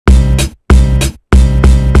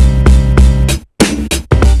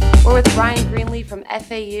with Bryan Greenlee from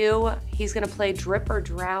FAU. He's gonna play Drip or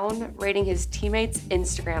Drown, rating his teammates'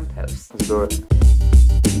 Instagram posts. Let's do it.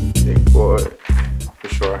 Big boy, for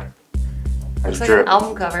sure. That's Looks like Drip. an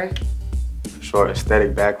album cover. For sure,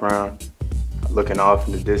 aesthetic background. Looking off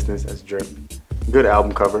in the distance, that's Drip. Good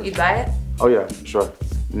album cover. You'd buy it? Oh yeah, for sure.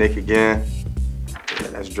 Nick again, yeah,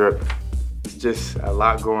 that's Drip. It's just a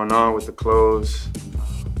lot going on with the clothes.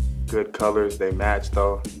 Good colors, they match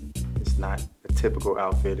though. It's not a typical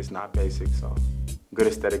outfit, it's not basic, so good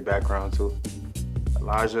aesthetic background too.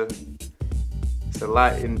 Elijah, it's a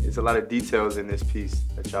lot of details in this piece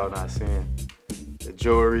that y'all not seeing. The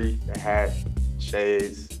jewelry, the hat,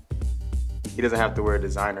 shades. He doesn't have to wear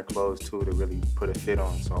designer clothes too to really put a fit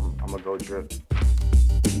on, so I'm gonna go Drip.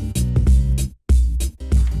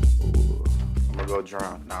 Ooh, I'm gonna go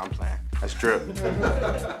Drown. Nah, I'm playing. That's Drip.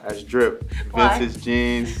 That's Drip. Why? Vintage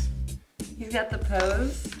jeans. He's got the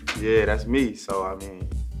pose. Yeah, that's me. So I mean,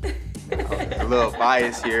 a little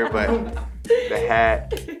bias here, but the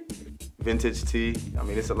hat, vintage tee. I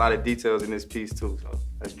mean, it's a lot of details in this piece too. So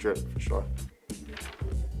that's Drip for sure.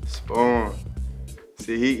 Spoon.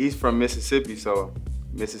 See, he's from Mississippi, so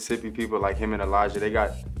Mississippi people like him and Elijah, they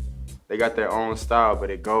got their own style, but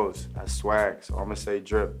it goes. That's swag. So I'm gonna say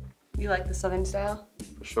Drip. You like the Southern style?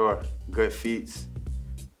 For sure. Good feats,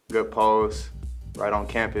 good pose, right on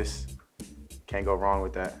campus. Can't go wrong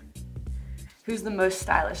with that. Who's the most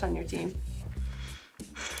stylish on your team?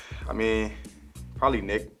 I mean, probably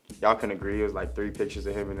Nick. Y'all can agree. It was like 3 pictures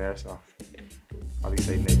of him in there, so probably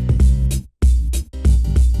say Nick.